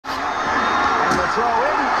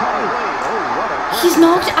He's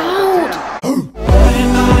knocked out.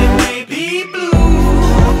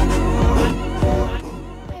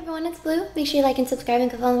 Hi everyone, it's Blue. Make sure you like and subscribe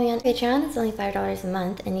and follow me on Patreon. It's only $5 a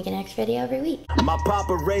month and you get an extra video every week. My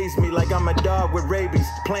papa raised me like I'm a dog with rabies.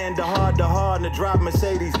 Playing the hard and to drive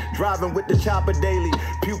Mercedes. Driving with the chopper daily.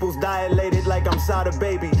 Pupils dilated like I'm Sada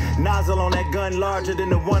baby. Nozzle on that gun larger than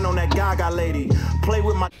the one on that Gaga lady. Play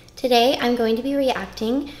with my... Today I'm going to be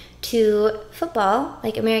reacting to football,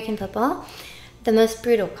 like American football, the most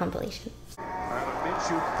brutal compilation. Oh,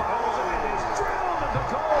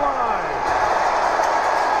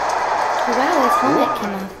 wow, his helmet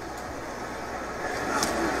came off.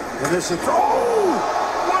 And this is, oh,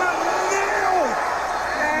 what a nail!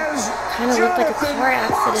 Kind of looked like a car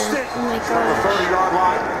accident. Oh my god. The 30-yard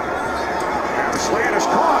line. And slant is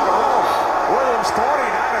caught. Oh, Williams thought he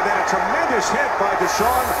had it. Then a tremendous hit by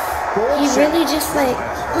Deshaun. He really just like,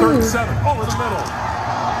 37 over the middle.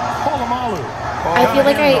 Polamalu. I feel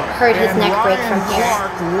like I heard his neck break from here.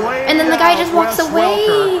 And then the guy just walks away.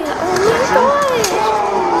 Oh my gosh.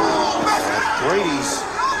 Brady's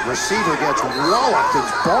receiver gets walloped. It's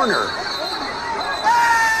Barner.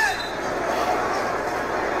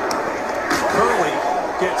 Curley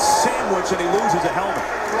gets sandwiched and he loses a helmet.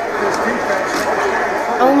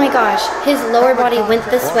 Oh my gosh. His lower body went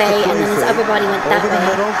this way and then his upper body went that way.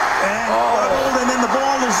 And then the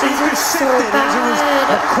ball is These are so bad.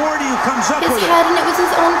 comes up His head, and it was his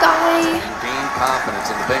own guy. Gain confidence,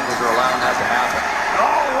 and the Bengals are allowing that to happen.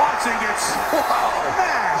 Oh, Watson gets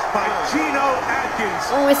smashed by Geno Atkins.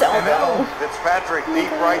 Oh, his elbow. Fitzpatrick, deep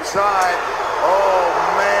right side. Oh,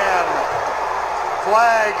 man.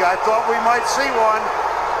 Flag. I thought we might see one.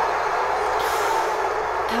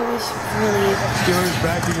 That was really... Steelers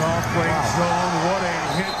backing off, playing zone. What a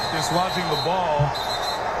hit, dislodging the ball.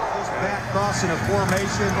 Back crossing a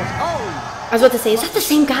formation. Oh! I was about to say, is that the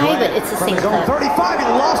same guy? But it's the same clip. 35, he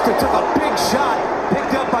lost it, took a big shot.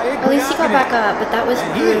 Picked up by At least he got back up, but that was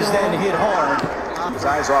brutal. then hit hard. His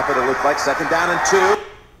eyes off it, it looked like 2nd down and 2.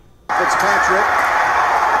 Fitzpatrick.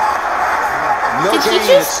 No Did he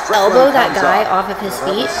gain, just elbow that guy off of his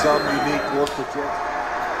feet? Some unique look to Jets.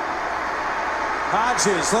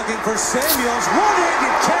 Hodges looking for Samuels.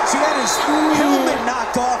 One-handed catch. He had his helmet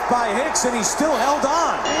knocked off by Hicks, and he still held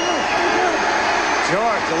on.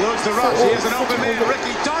 George to lose the rush. He has an open man.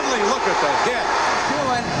 Ricky Dudley, look at the hit.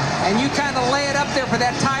 And you kind of lay it up there for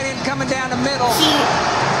that tight end coming down the middle. He,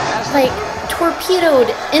 like,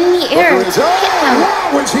 torpedoed in the air to hit him.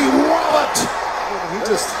 Which he walloped. He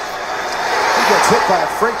gets hit by a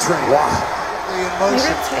freight train. Wow. In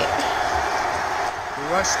motion. That's right.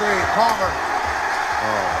 Rush straight. Palmer.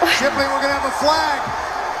 Shipley, we're going to have a flag.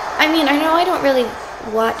 I mean, I know I don't really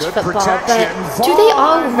watch football, but do they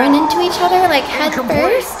all run into each other like head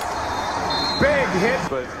first? Big hit,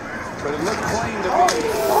 but it looked plain to me.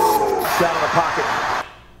 Shot in the pocket.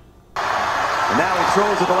 And now he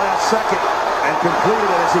throws at the last second and completed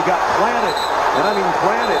it as he got planted. And I mean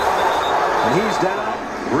planted. And he's down.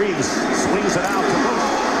 Reeves swings it out to Bush.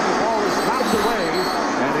 The ball is knocked away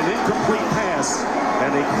and an incomplete pass.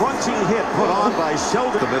 And a crunching hit put on by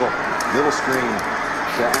Sheldon. The middle screen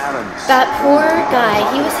to Adams. That poor guy,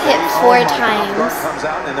 he was hit 4 times. Comes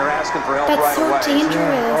out and they're asking for help. That's so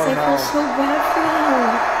dangerous. I feel so bad for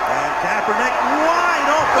him. And Kaepernick wide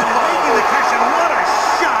open and making the catch. And what a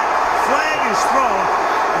shot! Flag is thrown.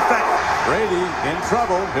 In fact, Brady in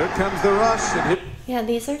trouble. Here comes the rush. And Yeah,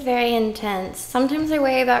 these are very intense. Sometimes I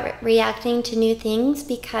worry about reacting to new things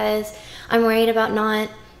because I'm worried about not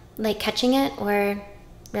like catching it or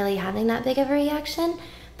really having that big of a reaction.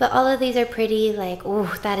 But all of these are pretty like, ooh,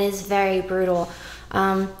 that is very brutal.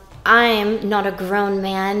 I'm not a grown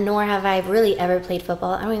man, nor have I really ever played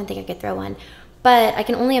football. I don't even think I could throw one. But I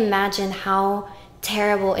can only imagine how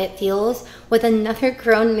terrible it feels with another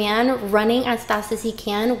grown man running as fast as he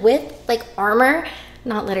can with like armor,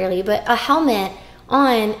 not literally, but a helmet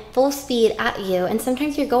on full speed at you. And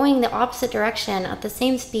sometimes you're going the opposite direction at the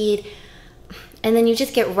same speed, and then you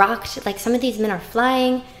just get rocked. Like some of these men are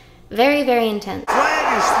flying. Very, very intense. Flag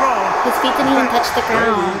is thrown. His feet didn't even touch the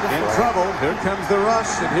ground in before. trouble. Here comes the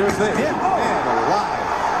rush, and here's the hit. And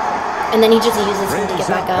alive. And then he just uses him to get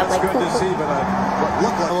back up. Like, good to see, but what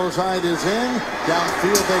looked like Lozide is in.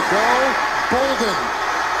 Downfield they go. Bolden.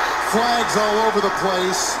 Flags all over the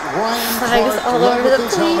place. Ryan Flags Clark all over the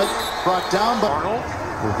place. Helmet, brought down by Arnold.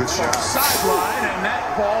 Good shot. Sideline, and that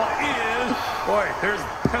ball is. Boy, there's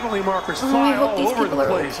penalty markers fly all over the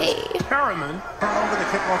place. Perriman. Turn over the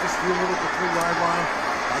kickoff, just field at the 3-yard line.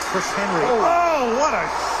 That's Chris Henry. Oh, what a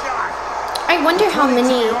shot! I I wonder how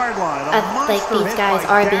many of like these guys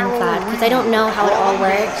are being flagged because I don't know how it all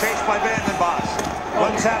works.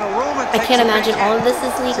 I can't imagine all of this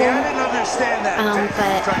is legal,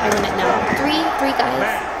 but I wouldn't know. Three guys.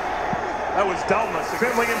 That was Delmas.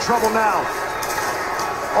 Finley in trouble now.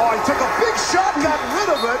 Oh, he took a big shot, got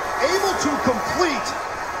rid of it, able to complete.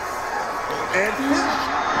 And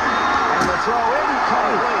the throw in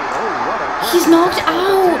complete. Oh, what a he's knocked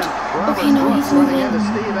out. Okay, no, he's moving.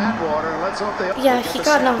 Yeah, he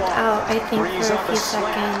got knocked out, I think, for a few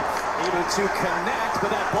seconds. Able to connect, but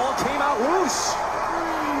that ball came out loose.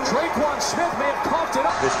 Traquan Smith may have pumped it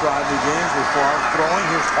up. This drive begins with Favre throwing.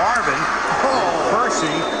 Here's Harvin. Oh,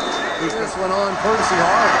 Percy. This one on Percy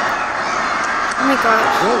Harvin. Oh my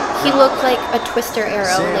gosh, he looked like a twister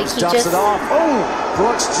arrow. Like he just. It off. Oh,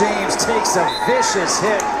 Brooks James takes a vicious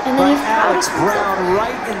hit by Alex Brown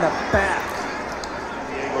right in the back.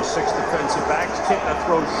 Diego, 6 defensive backs, getting a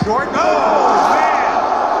throw short. Oh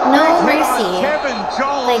man! No mercy. Kevin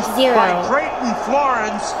Jones like zero. By Drayton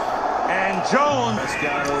Florence and Jones.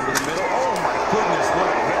 Down over the middle. Oh my goodness, what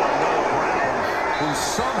a hit on Noah Brown, who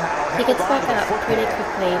somehow he gets back up pretty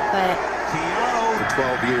quickly, but. Keanu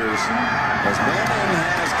for 12 years. As Manning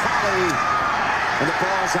has Collie, and the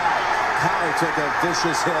ball's out. Collie took a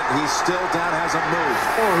vicious hit. He's still down, hasn't moved.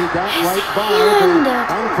 Oh, he got right by the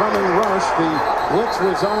oncoming rush. The blitz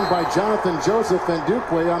was owned by Jonathan Joseph, and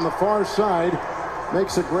Duquay on the far side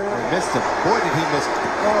makes a grab. He missed him. Boy, did he miss him.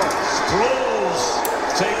 Oh, Strohs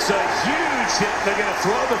takes a huge hit. They're going to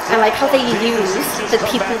throw the I like how they use the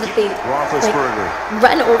people that they like,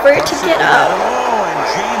 run over to get up. Oh, and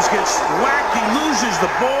James gets whacked. He loses the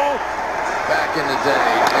ball. Back in the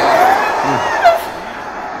day.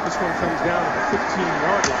 This one comes down to the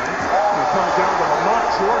 15-yard line. It comes down to Lamont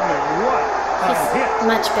Jordan, and what a hit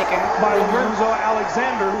much bigger by Lorenzo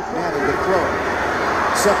Alexander. Manning to throw.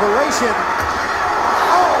 Separation.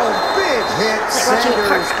 Oh, big hit.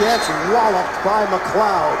 Sanders gets walloped by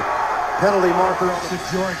McLeod. Penalty marker to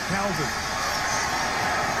George Calvin.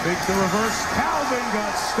 Big the reverse. Calvin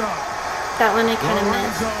got stuck. That one I kind of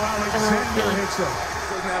missed. Alexander hits him.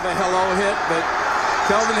 Doesn't have a hello hit, but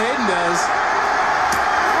Kelvin Hayden does.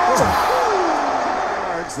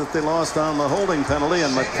 Yards that they lost on the holding penalty,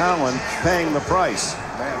 and McCowan paying the price.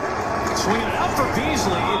 Swinging it out for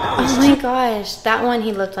Beasley. Oh my gosh, that one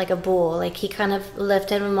he looked like a bull. Like he kind of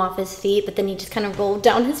lifted him off his feet, but then he just kind of rolled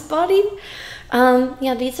down his body.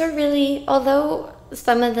 Yeah, these are really, although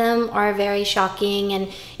some of them are very shocking and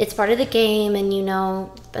it's part of the game and you know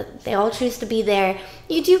that they all choose to be there,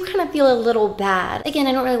 you do kind of feel a little bad. Again,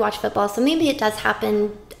 I don't really watch football, so maybe it does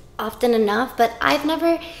happen often enough, but I've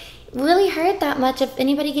never really heard that much of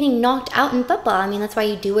anybody getting knocked out in football. I mean, that's why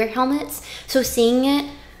you do wear helmets. So seeing it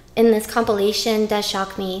in this compilation does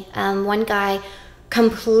shock me. One guy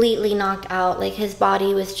completely knocked out, like his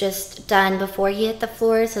body was just done before he hit the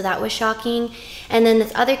floor, so that was shocking. And then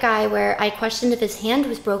this other guy where I questioned if his hand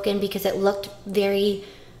was broken because it looked very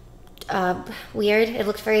weird. It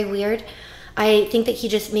looked very weird. I think that he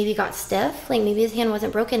just maybe got stiff, like maybe his hand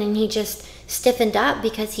wasn't broken and he just stiffened up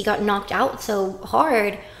because he got knocked out so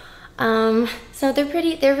hard. So they're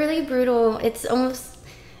really brutal. It's almost,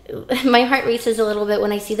 my heart races a little bit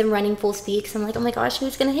when I see them running full speed because I'm like, oh my gosh,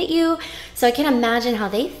 who's gonna hit you? So I can't imagine how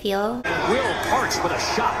they feel. Will Parks with a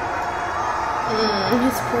shot.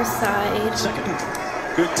 His poor side. Second.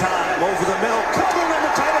 Good time over the middle. Covering on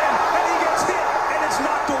the tight end, and he gets hit, and it's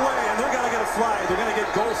knocked away, and they're gonna get a flag. They're gonna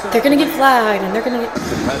get goals. They're gonna get flagged, and they're gonna get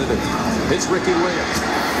competitive. It's Ricky Williams.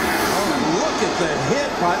 Oh, look at the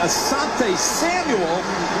hit by Asante Samuel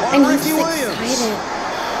on Ricky Williams. Excited.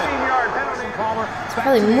 It's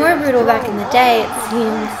probably more brutal back in the day, it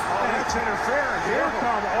seems. That's interference. Here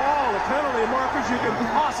come all the penalty markers you can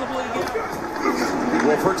possibly get.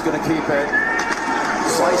 Wolfert's going to keep it.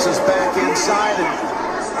 Slices back inside and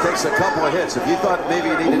takes a couple of hits. If you thought maybe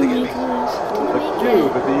he needed to get the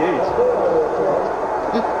cube at the 8.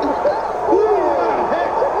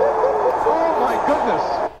 Oh my goodness.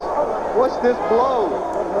 What's this blow?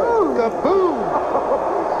 The boom.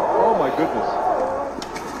 Oh my goodness.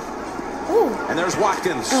 And there's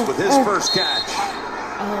Watkins with his first catch.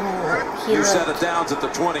 Here's set it down at the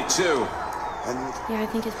 22. Yeah, I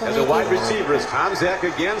think it's as a wide receiver, as Tom Zach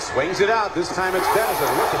again swings it out. This time it's Pedersen.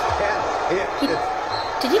 Look at that hit.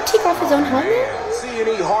 Did he take off his own helmet? See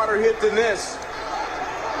any harder hit than this?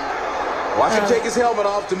 Watch him take his helmet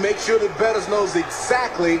off to make sure that Bettis knows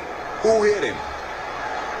exactly who hit him.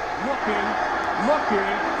 Looking,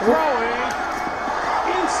 throwing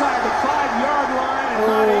inside the 5-yard line.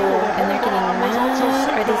 And they're getting mad.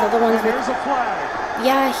 Are these other ones with...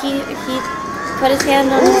 Yeah, he put his hand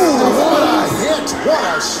on his face. What a hit! What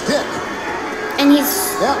a stick! And he's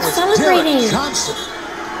celebrating. Johnson. They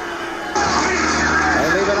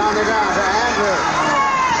leave it on the ground to Andrew.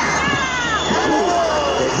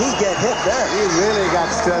 Did he get hit there? He really got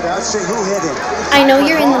stood up. Let's see who hit him. I know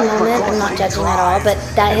you're in the moment. I'm not judging at all, but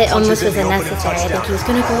that hit almost was unnecessary. I think he was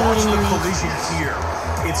going to go out anyway. Here.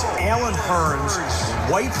 It's Alan Hearns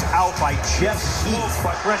wiped out by Jeff Heath.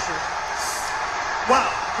 By pressure. Wow.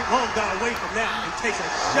 Delhomme got away from that and takes a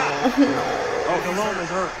shot. Delhomme is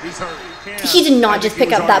hurt. He's hurt. He did not just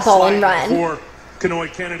pick up that ball and run. Before Kanoy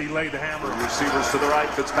Kennedy laid the hammer. Receivers to the right.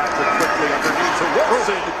 Fitzpatrick quickly underneath to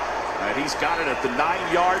Wilson. And he's got it at the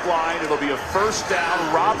 9-yard line. It'll be a first down.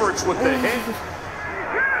 Roberts with the hit.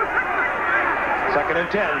 2nd and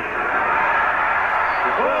 10.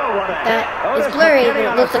 That is blurry, but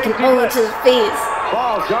it looks like an O to his face.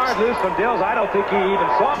 Ball jarred loose from Dills. I don't think he even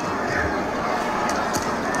saw it.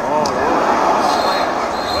 Oh,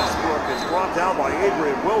 Westbrook is brought down by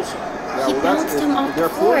Adrian Wilson. He bounced him off the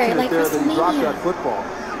floor like WrestleMania.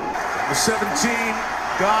 The 17,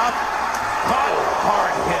 Goff,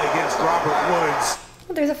 hard hit against Robert Woods.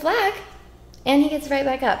 Well, there's a flag, and he gets right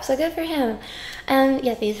back up, so good for him.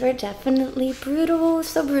 Yeah, these were definitely brutal,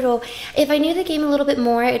 so brutal. If I knew the game a little bit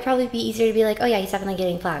more, it'd probably be easier to be like, oh yeah, he's definitely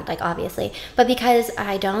getting flagged, like obviously. But because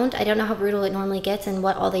I don't know how brutal it normally gets and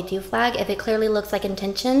what all they do flag. If it clearly looks like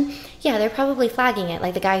intention, yeah, they're probably flagging it.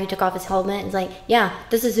 Like the guy who took off his helmet and is like, yeah,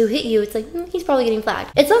 this is who hit you. It's like, he's probably getting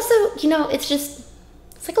flagged. It's also, you know, it's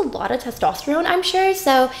like a lot of testosterone, I'm sure.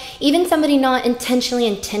 So even somebody not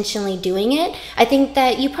intentionally doing it, I think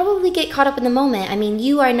that you probably get caught up in the moment. I mean,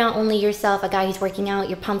 you are not only yourself, a guy who's working out,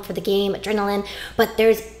 you're pumped for the game, adrenaline, but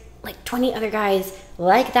there's like 20 other guys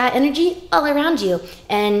like that energy all around you,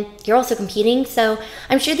 and you're also competing. So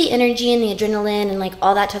I'm sure the energy and the adrenaline and like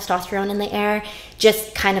all that testosterone in the air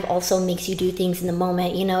just kind of also makes you do things in the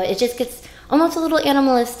moment. You know, it just gets almost a little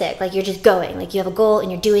animalistic, like you're just going, like you have a goal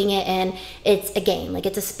and you're doing it, and it's a game, like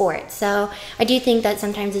it's a sport. So I do think that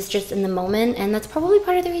sometimes it's just in the moment, and that's probably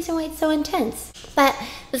part of the reason why it's so intense. But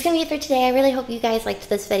that's gonna be it for today. I really hope you guys liked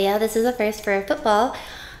this video. This is a first for football.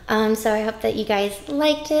 So I hope that you guys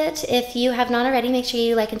liked it. If you have not already, make sure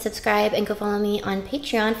you like and subscribe, and go follow me on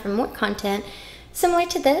Patreon for more content similar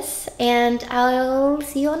to this, and I'll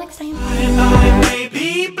see you all next time.